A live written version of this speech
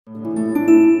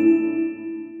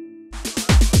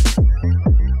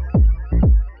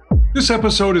This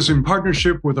episode is in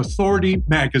partnership with Authority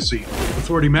Magazine.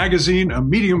 Authority Magazine, a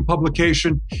Medium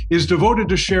publication, is devoted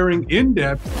to sharing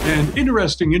in-depth and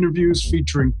interesting interviews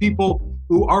featuring people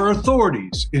who are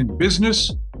authorities in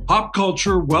business, pop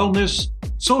culture, wellness,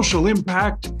 social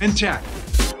impact, and tech.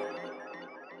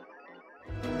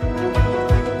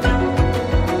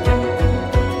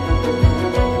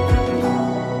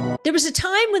 There was a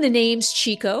time when the names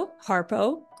Chico,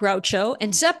 Harpo, Groucho,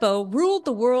 and Zeppo ruled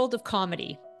the world of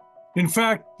comedy. In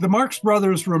fact, the Marx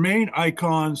Brothers remain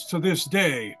icons to this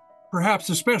day, perhaps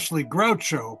especially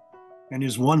Groucho and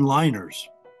his one-liners.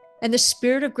 And the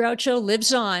spirit of Groucho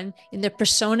lives on in the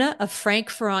persona of Frank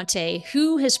Ferrante,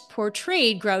 who has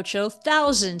portrayed Groucho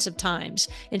thousands of times.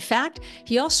 In fact,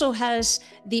 he also has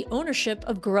the ownership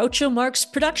of Groucho Marx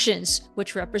Productions,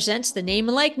 which represents the name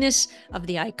and likeness of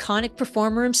the iconic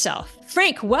performer himself.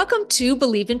 Frank, welcome to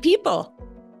Believe in People.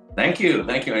 Thank you,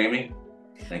 Amy.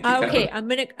 Thank you. Okay, I'm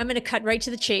gonna cut right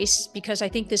to the chase because I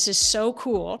think this is so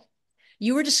cool.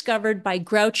 You were discovered by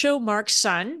Groucho Marx's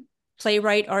son,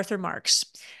 playwright Arthur Marx.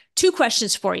 Two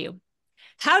questions for you.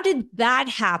 How did that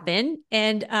happen?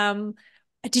 And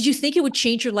did you think it would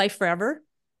change your life forever?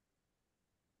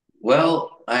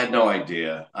 Well, I had no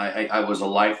idea. I was a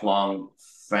lifelong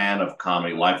fan of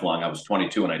comedy, lifelong. I was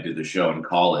 22 when I did the show in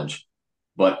college.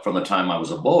 But from the time I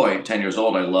was a boy, 10 years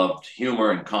old, I loved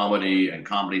humor and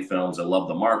comedy films. I loved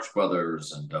the Marx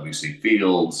Brothers and W.C.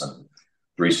 Fields and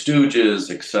Three Stooges,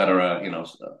 etc.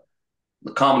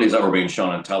 The comedies that were being shown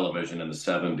on television in the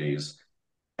 70s.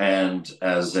 And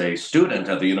as a student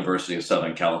at the University of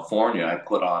Southern California, I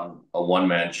put on a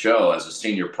one-man show as a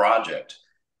senior project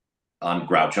on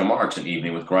Groucho Marx, An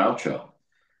Evening with Groucho.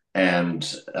 And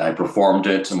I performed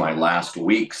it to my last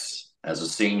weeks as a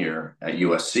senior at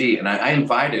USC. And I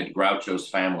invited Groucho's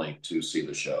family to see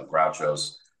the show,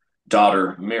 Groucho's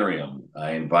daughter, Miriam.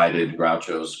 I invited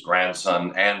Groucho's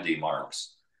grandson, Andy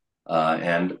Marx,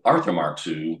 and Arthur Marx,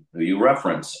 who you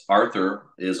reference. Arthur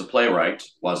is a playwright,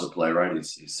 was a playwright.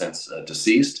 He's since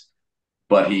deceased,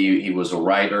 but he was a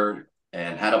writer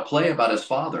and had a play about his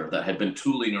father that had been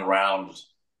tooling around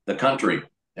the country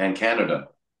and Canada.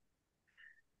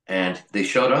 And they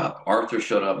showed up. Arthur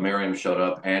showed up, Miriam showed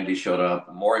up, Andy showed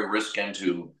up. Maury Riskin,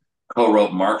 who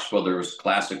co-wrote Marx Brothers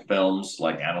classic films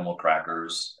like Animal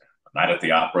Crackers, Night at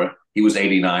the Opera. He was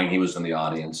 89. He was in the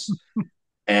audience.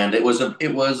 And it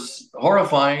was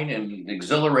horrifying and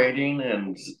exhilarating,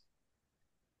 and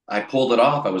I pulled it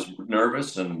off. I was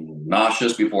nervous and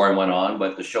nauseous before I went on,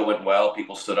 but the show went well.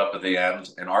 People stood up at the end,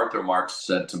 and Arthur Marx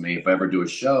said to me, if I ever do a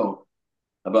show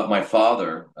about my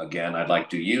father again, I'd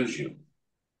like to use you.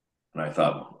 And I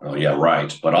thought, oh yeah,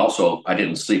 right. But also, I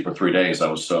didn't sleep for 3 days. I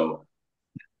was so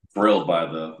thrilled by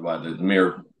the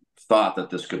mere thought that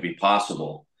this could be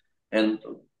possible. And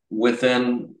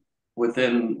within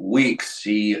weeks,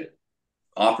 he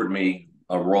offered me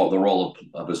the role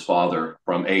of his father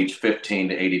from age 15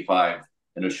 to 85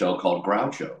 in a show called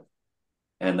Groucho.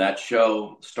 And that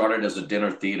show started as a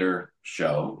dinner theater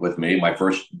show with me, my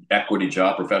first equity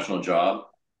job, professional job.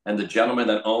 And the gentleman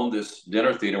that owned this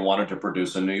dinner theater wanted to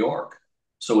produce in New York.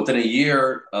 So within a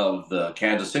year of the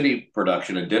Kansas City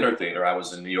production in dinner theater, I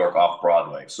was in New York off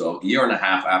Broadway. So a year and a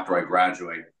half after I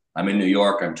graduate, I'm in New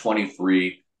York, I'm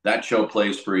 23. That show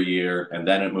plays for a year, and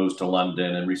then it moves to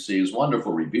London and receives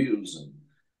wonderful reviews and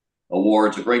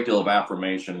awards. A great deal of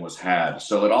affirmation was had.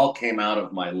 So it all came out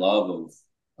of my love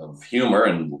of humor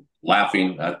and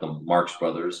laughing at the Marx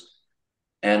Brothers.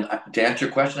 And to answer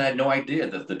your question, I had no idea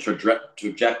that the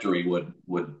trajectory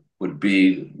would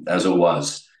be as it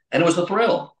was. And it was a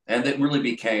thrill. And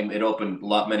it opened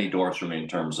many doors for me in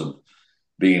terms of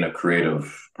being a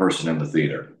creative person in the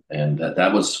theater. And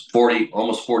that was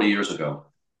almost 40 years ago.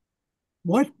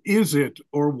 What is it,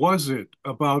 or was it,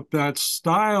 about that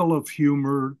style of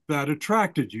humor that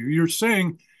attracted you? You're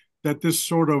saying that this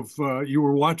sort of, you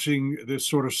were watching this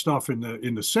sort of stuff in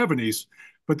the 70s,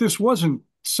 but this wasn't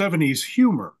 70s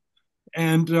humor.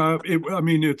 And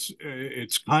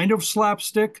it's kind of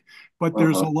slapstick, but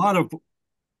there's a lot of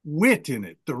wit in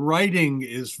it. The writing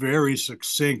is very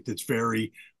succinct. It's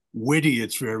very witty.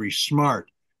 It's very smart.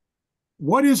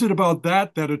 What is it about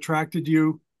that attracted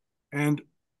you? And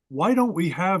why don't we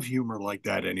have humor like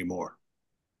that anymore?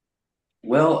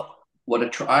 Well,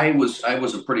 I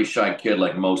was a pretty shy kid,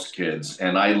 like most kids,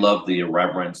 and I loved the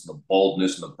irreverence, the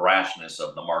boldness, and the brashness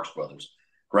of the Marx Brothers.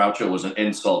 Groucho was an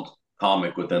insult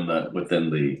comic within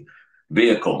the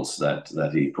vehicles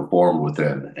that he performed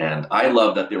within, and I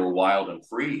loved that they were wild and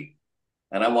free.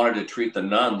 And I wanted to treat the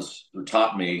nuns who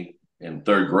taught me in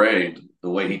third grade the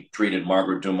way he treated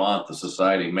Margaret Dumont, the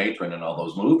society matron, in all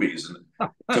those movies. And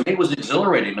to me, it was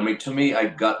exhilarating. I mean, to me, I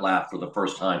gut laughed for the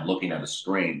first time looking at a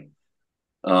screen.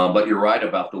 But you're right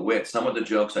about the wit. Some of the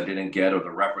jokes I didn't get, or the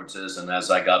references. And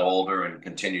as I got older and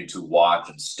continued to watch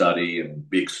and study and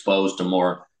be exposed to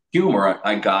more humor,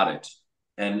 I got it.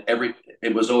 And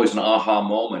it was always an aha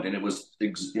moment. And it was,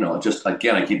 just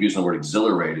again, I keep using the word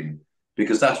exhilarating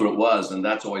because that's what it was. And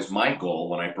that's always my goal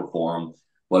when I perform,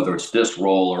 whether it's this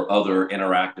role or other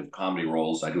interactive comedy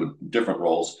roles. I do different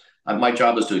roles. My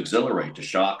job is to exhilarate, to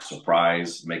shock,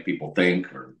 surprise, make people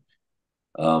think, or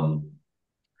um,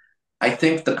 I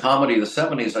think the comedy of the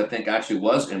 70s, I think, actually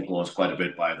was influenced quite a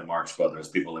bit by the Marx Brothers,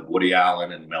 people like Woody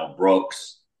Allen and Mel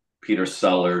Brooks, Peter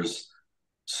Sellers.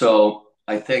 So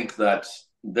I think that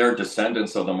they're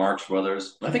descendants of the Marx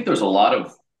Brothers. I think there's a lot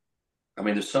of, I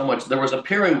mean, there's so much. There was a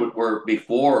period where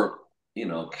before,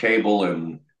 cable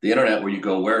and the internet, where you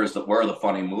go, where are the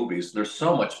funny movies? There's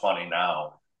so much funny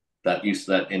now that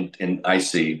I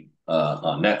see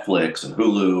on Netflix and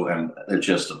Hulu, and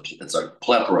it's a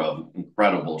plethora of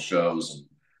incredible shows and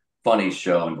funny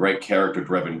show and great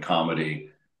character-driven comedy.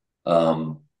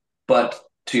 But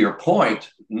to your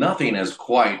point, nothing is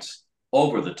quite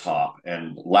over the top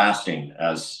and lasting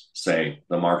as, say,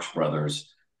 the Marx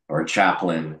Brothers or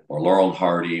Chaplin or Laurel and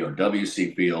Hardy or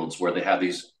W.C. Fields, where they have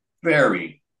these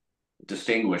very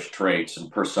distinguished traits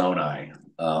and personae.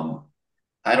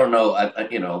 I don't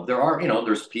know.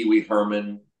 There's Pee Wee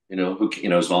Herman, who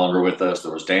is no longer with us.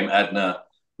 There was Dame Edna,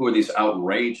 who are these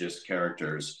outrageous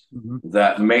characters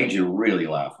that made you really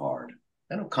laugh hard.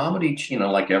 And comedy,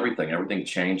 like everything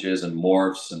changes and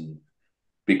morphs and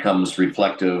becomes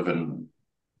reflective and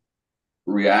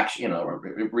reaction,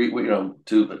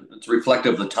 it's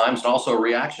reflective of the times and also a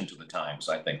reaction to the times.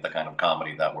 I think the kind of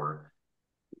comedy that we're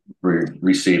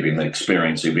receiving,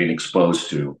 experiencing, being exposed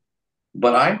to.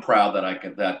 But I'm proud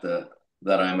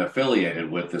that I'm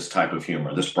affiliated with this type of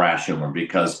humor, this brash humor,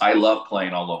 because I love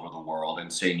playing all over the world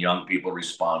and seeing young people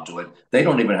respond to it. They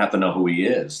don't even have to know who he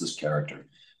is, this character.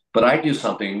 But I do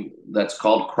something that's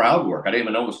called crowd work. I didn't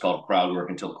even know it was called crowd work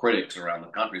until critics around the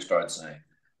country started saying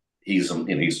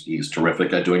he's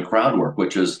terrific at doing crowd work,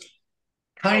 which is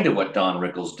kind of what Don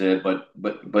Rickles did, but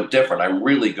different. I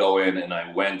really go in and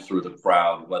I wend through the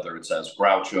crowd, whether it's as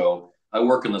Groucho. I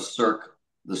work in the Cirque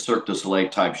du Soleil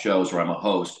type shows where I'm a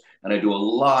host, and I do a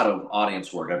lot of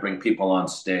audience work. I bring people on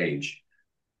stage.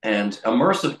 And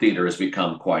immersive theater has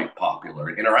become quite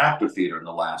popular. Interactive theater in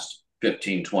the last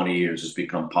 15, 20 years has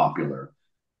become popular.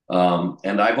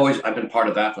 And I've been part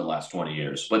of that for the last 20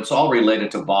 years. But it's all related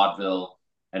to vaudeville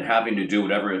and having to do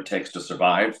whatever it takes to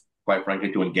survive, quite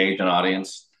frankly, to engage an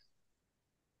audience.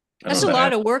 That's a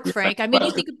lot of work, Frank. I mean,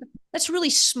 that's really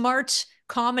smart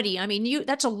comedy. I mean,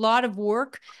 that's a lot of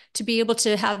work to be able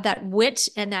to have that wit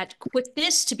and that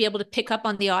quickness to be able to pick up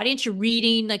on the audience. You're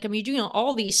reading, you're doing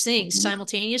all these things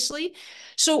simultaneously.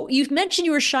 So you've mentioned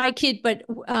you were a shy kid, but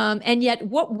and yet,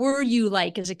 what were you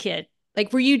like as a kid?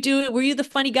 Were you the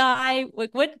funny guy?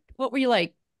 What were you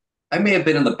like? I may have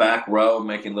been in the back row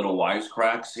making little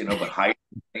wisecracks, but hiding,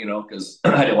 because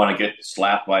I didn't want to get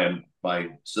slapped by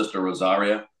Sister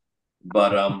Rosaria.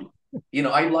 But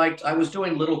I was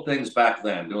doing little things back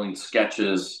then, doing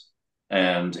sketches,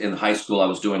 and in high school I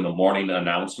was doing the morning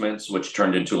announcements, which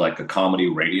turned into like a comedy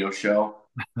radio show.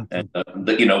 And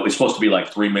it's supposed to be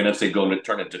like 3 minutes. They go and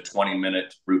turn it to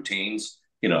 20-minute routines.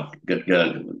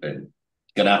 Good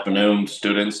afternoon,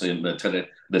 students. And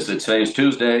today's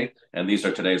Tuesday, and these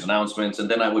are today's announcements. And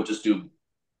then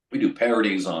we do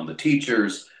parodies on the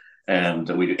teachers, and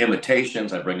we do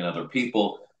imitations. I bring in other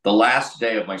people. The last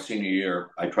day of my senior year,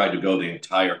 I tried to go the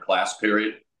entire class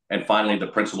period. And finally, the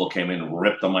principal came in and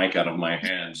ripped the mic out of my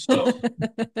hands.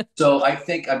 So I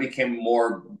think I became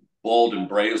more bold and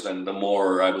brazen the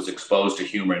more I was exposed to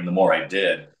humor and the more I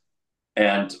did.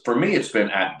 And for me, it's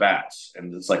been at bats.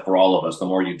 And it's like for all of us, the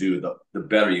more you do, the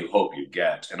better you hope you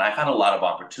get. And I had a lot of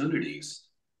opportunities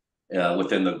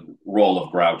within the role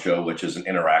of Groucho, which is an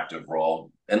interactive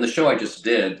role. And the show I just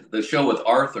did, the show with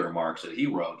Arthur Marx that he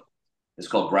wrote, is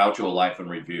called Groucho, A Life in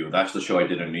Review. That's the show I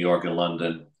did in New York and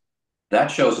London. That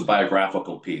show is a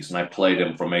biographical piece, and I played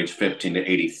him from age 15 to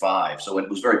 85. So it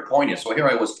was very poignant. So here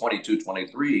I was, 22,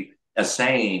 23,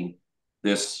 essaying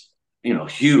this,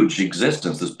 huge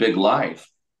existence, this big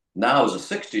life. Now, as a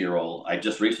 60-year-old, I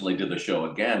just recently did the show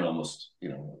again, almost,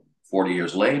 40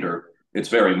 years later. It's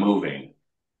very moving.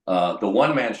 The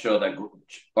one-man show that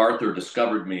Arthur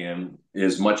discovered me in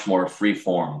is much more free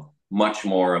form, much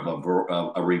more of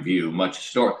a review, much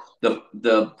story.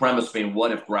 The premise being,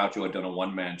 what if Groucho had done a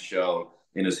one-man show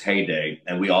in his heyday,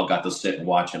 and we all got to sit and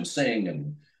watch him sing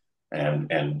and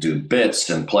and do bits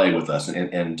and play with us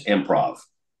and improv.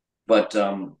 But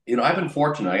I've been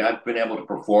fortunate. I've been able to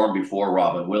perform before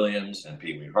Robin Williams and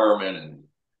Pee Wee Herman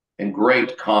and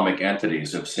great comic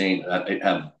entities have seen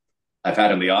have I've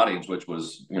had in the audience, which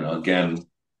was again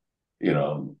you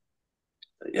know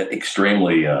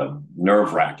extremely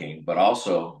nerve wracking, but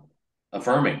also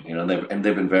affirming.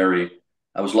 They've been very.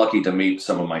 I was lucky to meet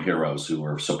some of my heroes who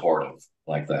were supportive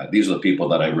like that. These are the people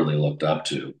that I really looked up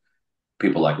to.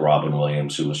 People like Robin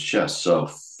Williams, who was just so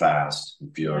fast and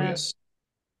Yeah. furious.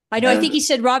 I know. I think And he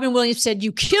said Robin Williams said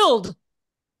you killed.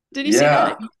 Did he say yeah,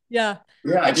 that? Yeah.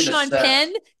 yeah, I And did a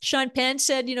set. Sean Penn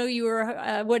said, you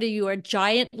were, what are you, a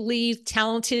giantly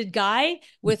talented guy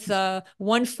with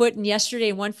 1 foot in yesterday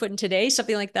and 1 foot in today,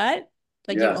 something like that?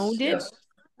 Like you Yes, owned it? yes,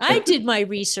 I did my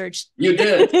research. you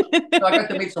did. So I got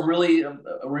to meet some really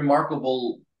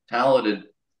remarkable, talented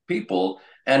people.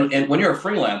 And when you're a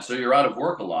freelancer, you're out of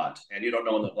work a lot, and you don't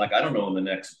know like I don't know when the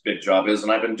next big job is.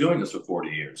 And I've been doing this for 40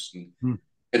 years. And Hmm.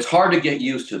 it's hard to get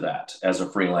used to that as a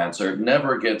freelancer. It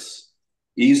never gets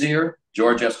easier.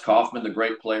 George S. Kaufman, the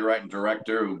great playwright and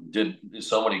director who did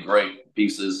so many great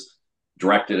pieces,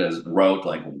 directed as wrote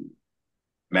like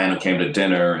Man Who Came to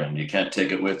Dinner and You Can't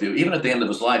Take It With You. Even at the end of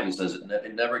his life, he says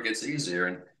it never gets easier.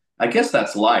 And I guess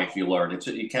that's life. You learn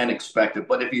you can't expect it.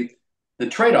 But the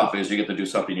trade off is you get to do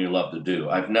something you love to do.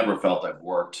 I've never felt I've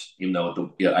worked, even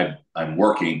though I'm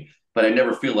working, but I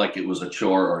never feel like it was a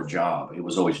chore or a job. It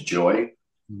was always joy,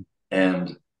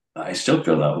 and I still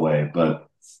feel that way. But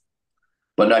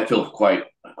I feel quite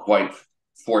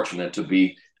fortunate to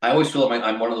be. I always feel like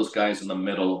I'm one of those guys in the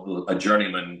middle, a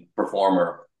journeyman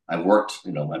performer. I've worked,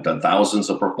 I've done thousands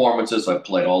of performances. I've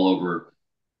played all over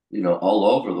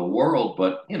the world.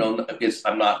 But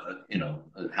I'm not,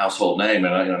 a household name,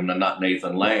 and I'm not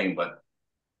Nathan Lane,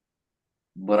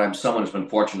 but I'm someone who's been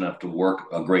fortunate enough to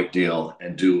work a great deal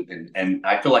and do, and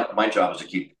I feel like my job is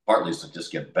to partly is to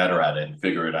just get better at it and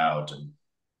figure it out. And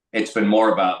it's been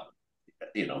more about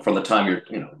from the time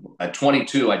at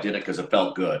 22, I did it because it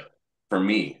felt good for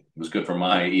me. It was good for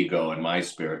my ego and my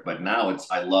spirit. But now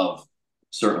I love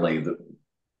certainly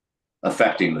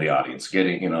affecting the audience,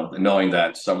 getting, knowing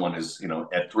that someone is,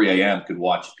 at 3 a.m. could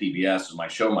watch PBS and my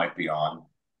show might be on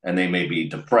and they may be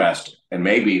depressed and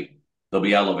maybe they'll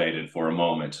be elevated for a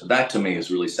moment. That to me is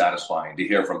really satisfying to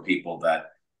hear from people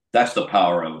that's the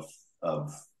power of,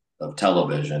 of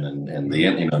television and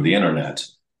the internet.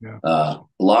 Yeah.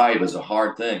 Live is a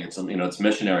hard thing. It's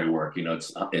missionary work.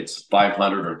 It's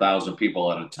 500 or 1,000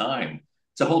 people at a time.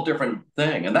 It's a whole different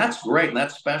thing, and that's great and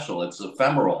that's special. It's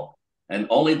ephemeral, and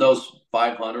only those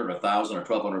 500 or 1,000 or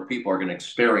 1,200 people are going to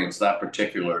experience that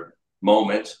particular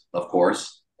moment, of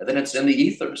course. And then it's in the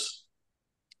ethers,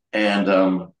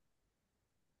 and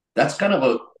that's kind of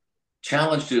a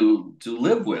challenge to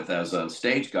live with as a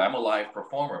stage guy. I'm a live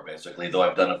performer basically, though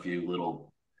I've done a few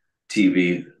little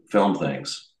TV film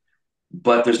things.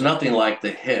 But there's nothing like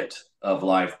the hit of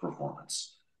live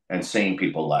performance and seeing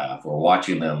people laugh or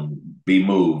watching them be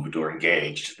moved or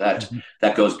engaged. That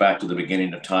goes back to the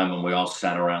beginning of time when we all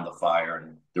sat around the fire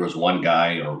and there was one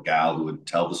guy or gal who would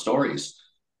tell the stories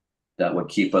that would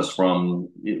keep us from,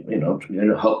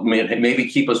 maybe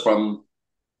keep us from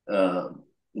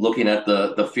looking at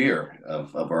the fear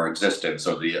of our existence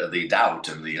or the doubt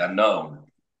and the unknown.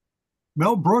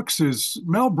 Mel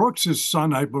Brooks's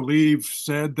son, I believe,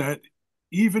 said that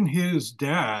even his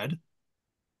dad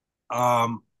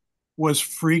um, was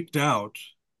freaked out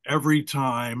every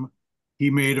time he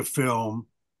made a film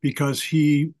because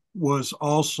he was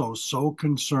also so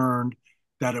concerned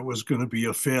that it was going to be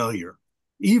a failure.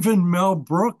 Even Mel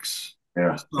Brooks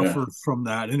Yeah, yeah. suffered from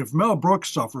that. And if Mel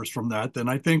Brooks suffers from that, then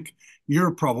I think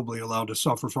you're probably allowed to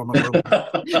suffer from it a little bit.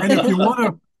 And if you want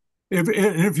to,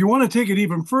 if you want to take it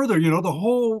even further, the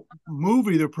whole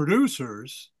movie, The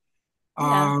Producers,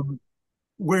 Yeah. um,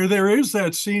 where there is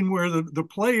that scene where the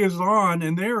play is on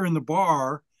and they're in the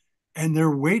bar and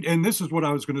and this is what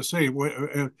I was going to say,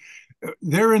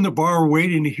 they're in the bar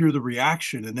waiting to hear the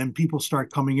reaction, and then people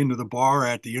start coming into the bar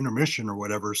at the intermission or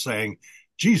whatever saying,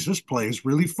 geez, this play is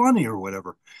really funny or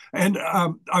whatever. And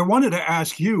I wanted to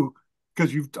ask you,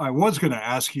 because I was going to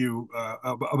ask you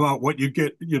about what you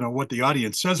get, what the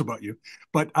audience says about you,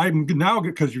 but I'm now,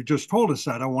 because you just told us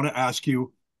that, I want to ask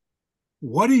you,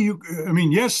 I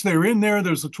mean, yes, they're in there.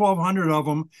 There's the 1,200 of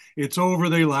them. It's over.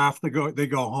 They laugh. They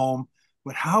go home.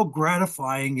 But how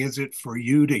gratifying is it for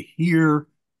you to hear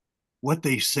what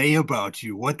they say about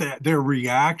you, their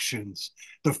reactions,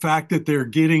 the fact that they're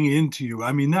getting into you?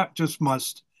 I mean, that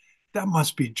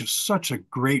must be just such a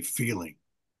great feeling.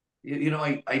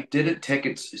 I didn't take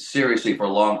it seriously for a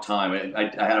long time.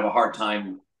 I had a hard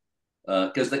time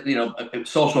because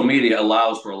social media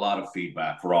allows for a lot of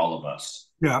feedback for all of us.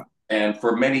 Yeah. And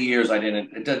for many years, I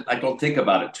don't think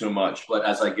about it too much. But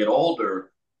as I get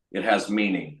older, it has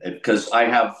meaning because I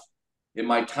have in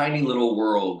my tiny little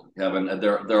world, Kevin.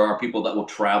 There are people that will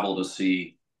travel to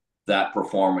see that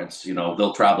performance.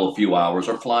 They'll travel a few hours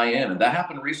or fly in, and that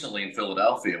happened recently in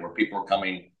Philadelphia, where people were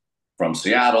coming from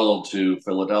Seattle to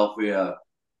Philadelphia,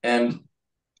 and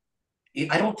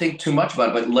I don't think too much about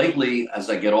it. But lately, as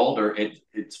I get older,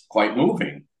 it's quite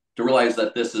moving to realize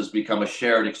that this has become a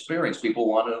shared experience. People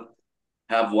want to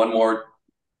have one more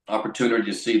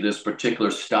opportunity to see this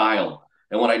particular style.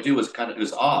 And what I do is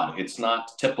odd. It's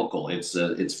not typical. It's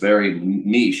very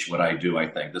niche what I do. I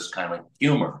think this kind of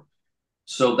humor.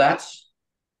 So that's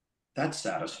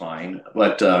satisfying.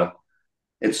 But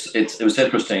it was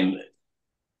interesting.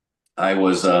 I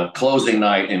was closing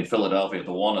night in Philadelphia at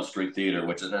the Walnut Street Theater,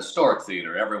 which is an historic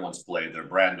theater. Everyone's played there,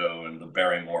 Brando and the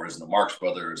Barrymores and the Marx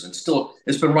Brothers, and still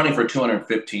it's been running for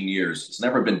 215 years. It's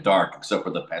never been dark except for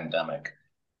the pandemic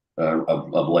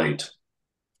of late.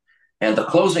 And the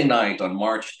closing night on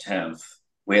March 10th,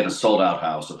 we had a sold out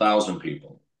house, 1,000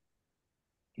 people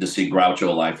to see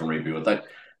Groucho live and review.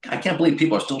 I can't believe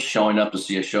people are still showing up to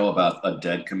see a show about a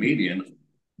dead comedian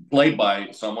played by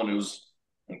someone who's,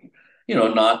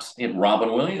 not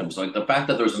Robin Williams. Like the fact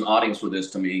that there's an audience for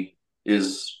this to me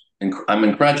I'm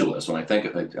incredulous when I think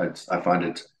of it. I find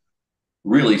it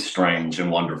really strange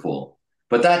and wonderful.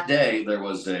 But that day there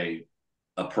was a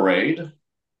parade.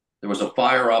 There was a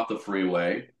fire off the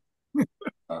freeway.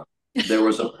 There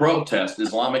was a protest,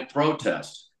 Islamic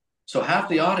protest. So half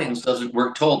the audience doesn't,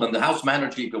 we're told, and the house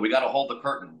manager, we got to hold the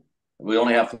curtain. We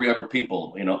only have 300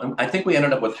 people, And I think we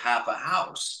ended up with half a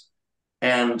house.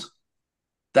 And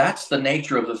that's the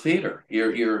nature of the theater.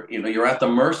 You're at the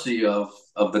mercy of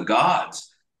the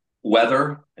gods.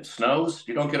 Weather, it snows,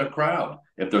 you don't get a crowd.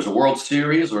 If there's a World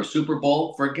Series or a Super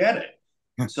Bowl, forget it.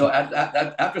 So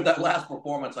after that last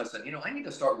performance, I said, I need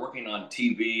to start working on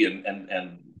TV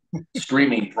and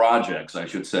streaming projects, I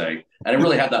should say. And I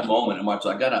really had that moment in March.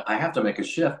 I have to make a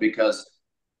shift because,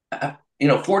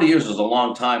 40 years is a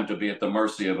long time to be at the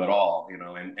mercy of it all,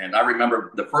 And I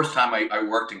remember the first time I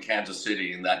worked in Kansas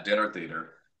City in that dinner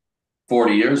theater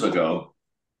 40 years ago,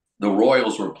 the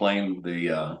Royals were playing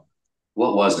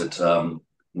what was it?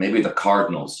 Maybe the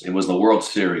Cardinals. It was the World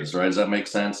Series, right? Does that make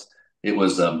sense? It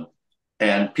was,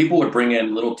 and people would bring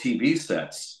in little TV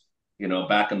sets,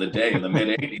 back in the day in the mid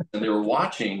 80s, and they were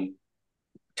watching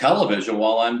television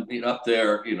while I'm up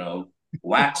there,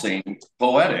 waxing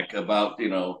poetic about,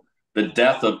 the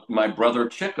death of my brother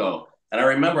Chico. And I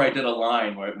remember I did a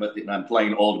line where I'm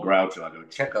playing old Groucho.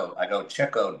 I go,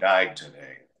 Chico died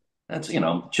today. That's,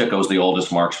 Chico's the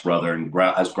oldest Marx brother. And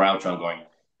as Groucho, I'm going,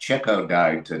 Chico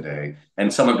died today.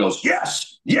 And someone goes,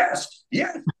 yes, yes,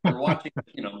 yes. We're watching,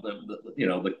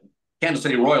 the Kansas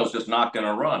City Royals just knocked in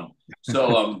a run.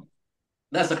 So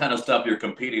that's the kind of stuff you're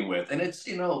competing with. And it's,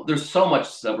 there's so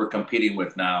much that we're competing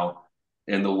with now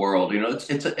in the world.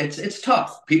 It's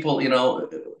tough. People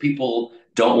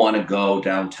don't want to go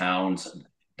downtown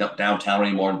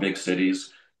anymore in big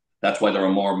cities. That's why there are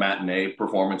more matinee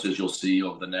performances you'll see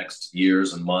over the next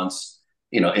years and months.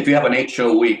 If you have an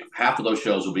 8-show week, half of those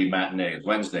shows will be matinees,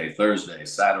 Wednesday, Thursday,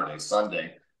 Saturday,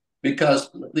 Sunday, because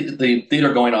the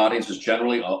theater going audience is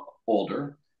generally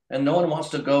older, and no one wants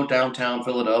to go downtown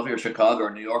Philadelphia or Chicago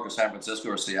or New York or San Francisco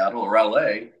or Seattle or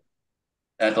LA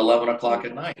at 11 o'clock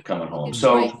at night coming home.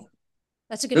 So right.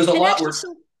 That's a good. There's a lot.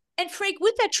 And Frank,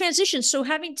 with that transition, so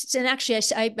and actually,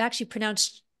 I actually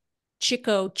pronounced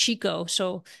Chico.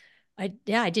 So I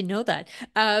didn't know that.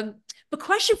 But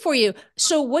question for you.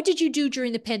 So what did you do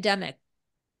during the pandemic?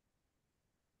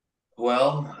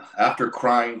 Well, after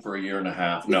crying for a year and a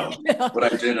half, no. What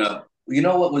I did,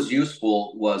 what was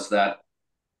useful was that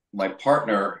my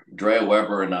partner, Drea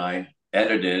Weber, and I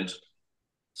edited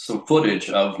some footage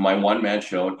of my one-man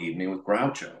show, Evening with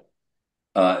Groucho.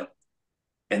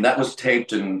 And that was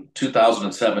taped in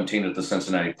 2017 at the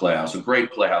Cincinnati Playhouse, a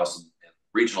great playhouse,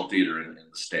 regional theater in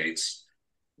the States.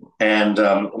 And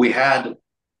we had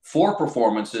 4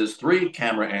 performances, 3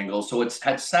 camera angles. So it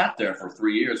had sat there for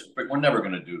 3 years. But we're never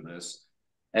going to do this.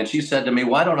 And she said to me,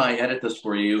 why don't I edit this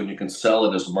for you and you can sell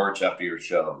it as merch after your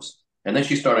shows? And then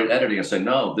she started editing. I said,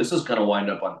 no, this is going to wind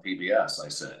up on PBS, I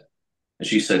said. And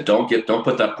she said, don't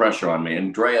put that pressure on me.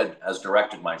 And Drea has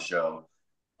directed my show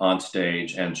on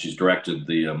stage, and she's directed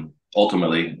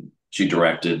ultimately she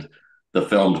directed the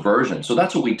filmed version. So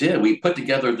that's what we did. We put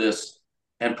together this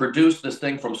and produced this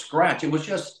thing from scratch. It was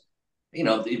just,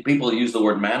 people use the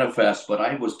word manifest, but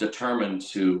I was determined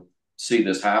to see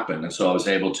this happen. And so I was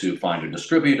able to find a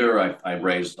distributor. I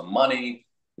raised the money.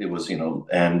 It was,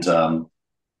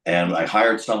 and I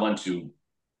hired someone to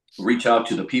reach out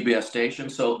to the PBS station.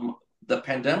 So the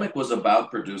pandemic was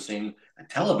about producing a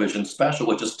television special,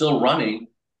 which is still running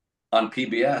on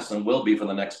PBS and will be for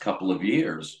the next couple of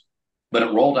years. But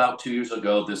it rolled out 2 years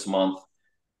ago this month,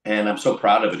 and I'm so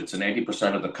proud of it. It's in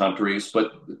 80% of the countries,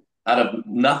 but out of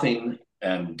nothing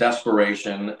and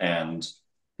desperation and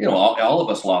all of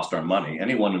us lost our money.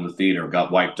 Anyone in the theater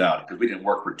got wiped out because we didn't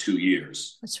work for 2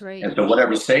 years. That's right. And so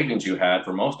whatever savings you had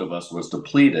for most of us was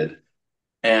depleted.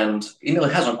 And it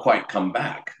hasn't quite come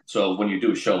back. So when you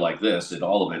do a show like this,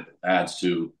 all of it adds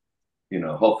to,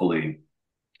 hopefully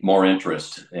more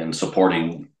interest in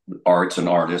supporting arts and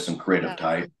artists and creative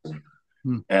types.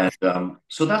 Hmm. And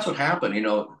so that's what happened.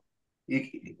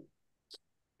 It,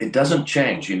 it doesn't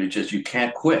change. You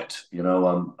can't quit.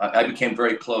 I became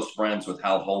very close friends with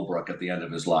Hal Holbrook at the end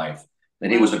of his life,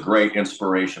 and he was a great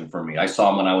inspiration for me. I saw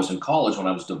him when I was in college when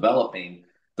I was developing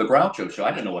the Groucho show. I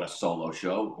didn't know what a solo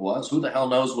show was. Who the hell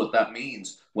knows what that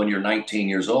means when you're 19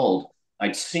 years old?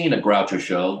 I'd seen a Groucho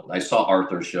show. I saw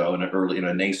Arthur's show in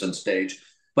a nascent stage,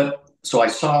 but so I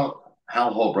saw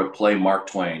Hal Holbrook play Mark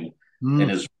Twain in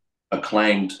his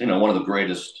acclaimed, one of the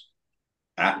greatest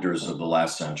actors of the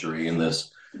last century in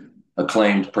this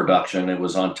acclaimed production. It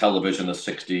was on television in the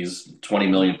 60s. 20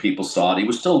 million people saw it. He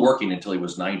was still working until he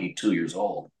was 92 years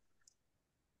old.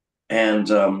 And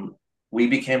we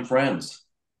became friends.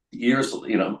 Years,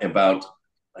 about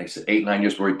like I said, 8, 9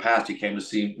 years before he passed, he came to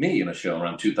see me in a show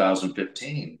around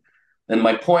 2015. And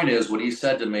my point is, what he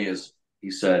said to me is,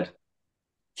 he said,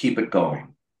 keep it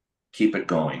going, keep it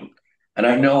going. And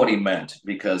I know what he meant,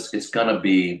 because it's going to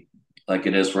be like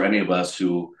it is for any of us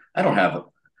who, I don't have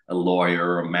a lawyer,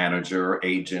 or a manager, or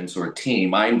agents, or a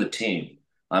team. I'm the team.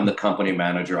 I'm the company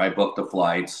manager. I book the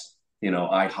flights.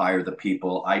 I hire the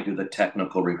people. I do the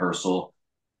technical rehearsal.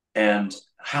 And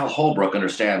Hal Holbrook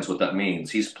understands what that means.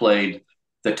 He's played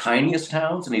the tiniest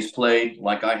towns, and he's played,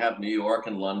 like I have, New York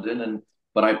and London,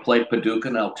 but I played Paducah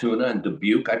and Altoona and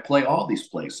Dubuque. I play all these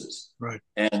places. Right.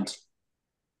 And,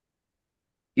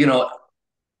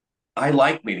 I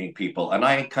like meeting people, and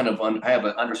I kind of I have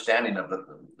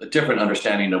a different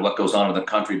understanding of what goes on in the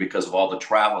country because of all the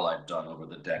travel I've done over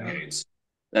the decades.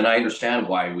 Yeah. And I understand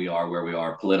why we are where we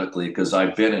are politically, because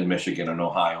I've been in Michigan and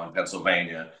Ohio and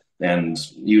Pennsylvania and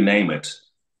you name it.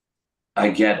 I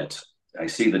get it. I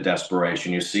see the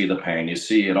desperation, you see the pain, you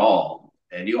see it all.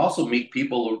 And you also meet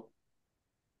people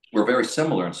who are very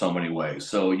similar in so many ways.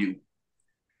 So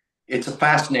it's a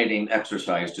fascinating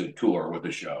exercise to tour with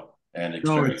the show. And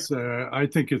experience. No, I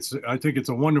think it's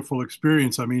a wonderful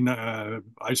experience. I mean,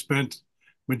 I spent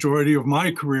majority of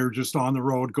my career just on the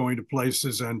road, going to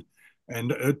places and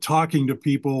talking to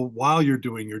people while you're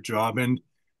doing your job. And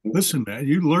listen, man,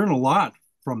 you learn a lot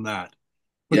from that.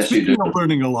 But yes, speaking of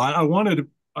learning a lot,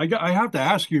 I have to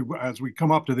ask you as we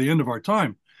come up to the end of our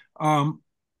time,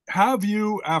 have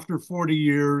you, after 40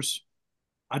 years,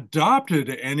 adopted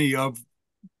any of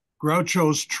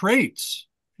Groucho's traits?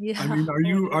 Yeah. I mean,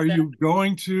 are you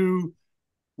going to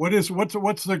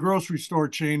what's the grocery store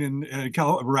chain in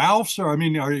Ralph's? Or I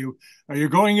mean, are you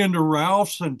going into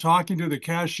Ralph's and talking to the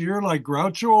cashier like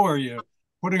Groucho? Or are you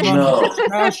putting on a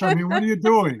mustache? I mean, what are you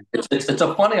doing? It's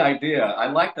a funny idea.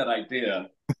 I like that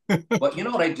idea. But you know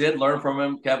what I did learn from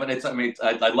him, Kevin?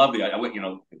 I love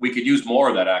we could use more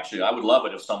of that, actually. I would love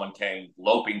it if someone came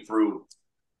loping through,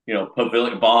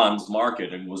 Pavilion Bonds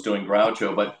Market and was doing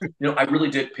Groucho. But I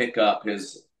really did pick up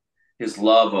his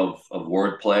love of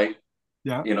wordplay.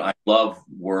 Yeah. I love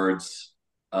words.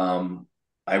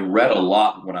 I read a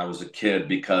lot when I was a kid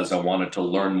because I wanted to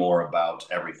learn more about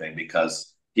everything,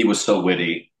 because he was so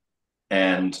witty.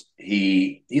 And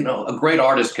he, a great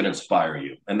artist can inspire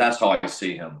you. And that's how I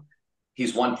see him.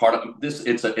 He's one part of this.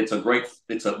 It's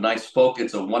a nice folk.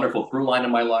 It's a wonderful through line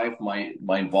in my life,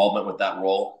 my involvement with that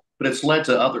role. But it's led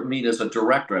to me as a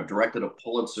director. I've directed a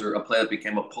play that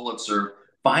became a Pulitzer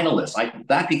finalist.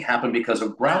 That happened because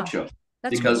of Groucho. Wow.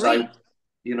 That's because great.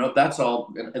 that's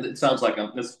all. And it sounds like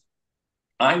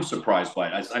I'm surprised by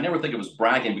it. I never think it was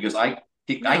bragging, because I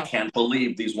can't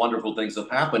believe these wonderful things have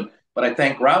happened. But I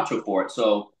thank Groucho for it.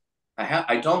 So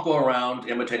I don't go around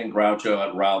imitating Groucho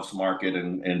at Ralph's Market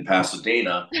in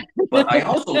Pasadena. But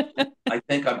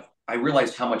I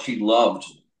realized how much he loved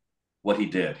what he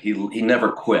did. He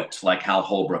never quit, like Hal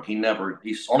Holbrook. He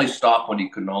only stopped when he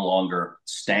could no longer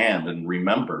stand and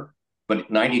remember.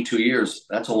 But 92 years,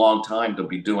 that's a long time to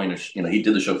be doing he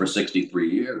did the show for 63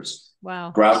 years.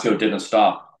 Wow. Groucho didn't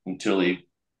stop until he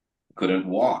couldn't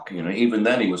walk. Even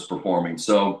then he was performing.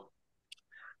 So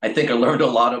I think I learned a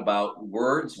lot about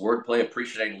words, wordplay,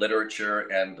 appreciating literature,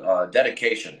 and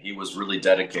dedication. He was really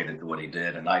dedicated to what he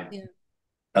did. And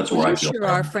That's Well, where I you feel. sure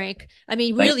are, Frank. I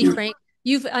mean, Thank really, you. Frank.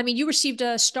 You received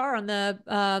a star on the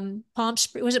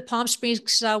was it Palm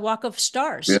Springs Walk of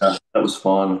Stars? Yeah, that was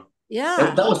fun.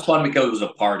 Yeah, That was fun because it was a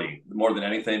party more than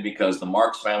anything, because the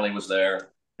Marx family was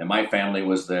there and my family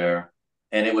was there.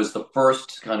 And it was the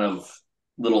first kind of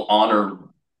little honor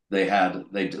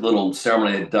little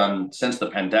ceremony they'd done since the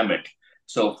pandemic.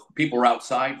 So people were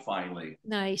outside finally.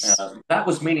 nice. That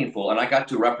was meaningful. And I got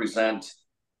to represent,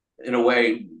 in a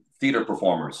way, theater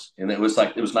performers. And it was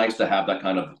nice to have that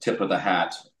kind of tip of the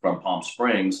hat from Palm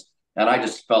Springs. And I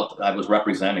just felt I was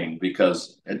representing,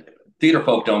 because theater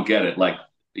folk don't get it like,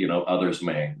 others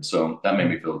may. So that made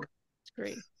me feel good. It's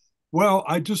great. Well,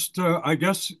 I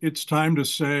guess it's time to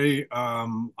say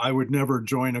I would never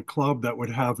join a club that would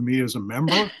have me as a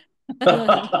member.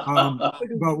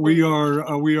 But we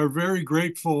are very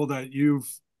grateful that you've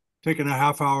taken a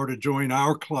half hour to join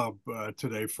our club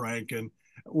today, Frank. And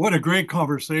what a great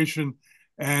conversation!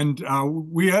 And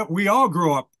we all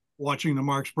grew up watching the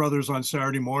Marx Brothers on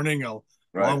Saturday morning,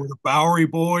 Right. along with the Bowery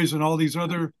Boys and all these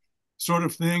other sort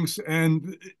of things.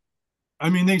 And I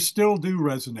mean, they still do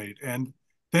resonate. And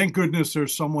thank goodness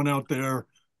there's someone out there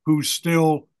who's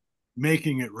still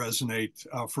making it resonate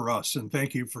for us. And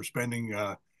thank you for spending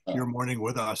your morning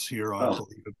with us here on Oh,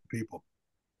 Believe in People.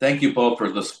 thank you both for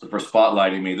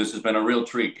spotlighting me. This has been a real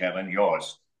treat, Kevin.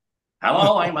 Yours.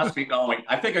 Hello, I must be going.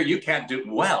 I figure you can't do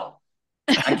well.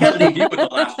 I can't leave you with the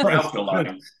last Groucho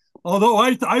line. Although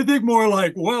I think more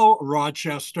like, well,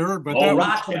 Rochester, but Oh, that was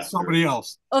Rochester. somebody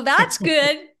else. Oh, that's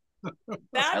good. I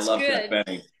That's love good. Jeff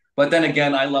Benny. But then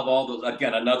again, I love all those.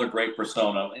 Again, another great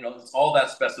persona. All that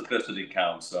specificity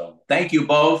counts. So thank you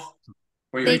both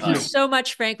for your Thank you time. so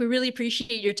much, Frank. We really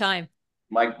appreciate your time.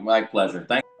 My pleasure.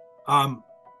 Thank.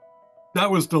 That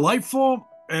was delightful.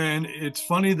 And it's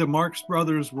funny the Marx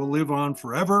Brothers will live on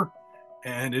forever.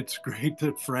 And it's great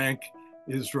that Frank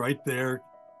is right there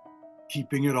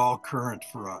keeping it all current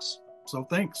for us. So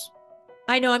thanks.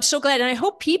 I know. I'm so glad. And I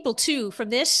hope people too from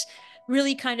this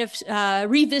really kind of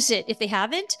revisit, if they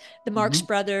haven't, the Marx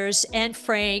Brothers and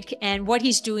Frank and what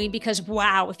he's doing, because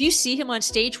wow, if you see him on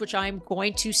stage, which I'm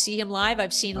going to see him live,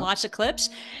 I've seen lots of clips,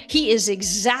 he is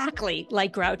exactly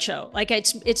like Groucho. Like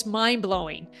it's mind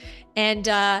blowing. And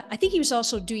I think he was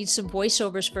also doing some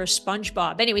voiceovers for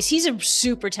SpongeBob. Anyways, he's a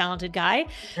super talented guy.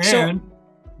 And so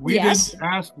we yes.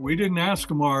 didn't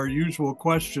ask him our usual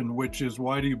question, which is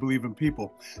why do you believe in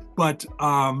people? But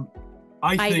I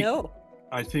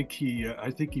think he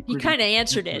kind of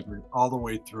answered it all the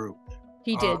way through.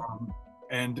 He did.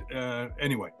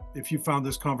 Anyway, if you found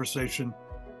this conversation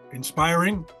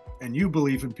inspiring and you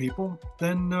believe in people,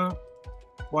 then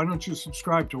why don't you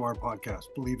subscribe to our podcast,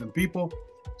 Believe in People?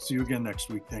 See you again next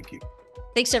week. Thank you.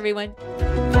 Thanks, everyone.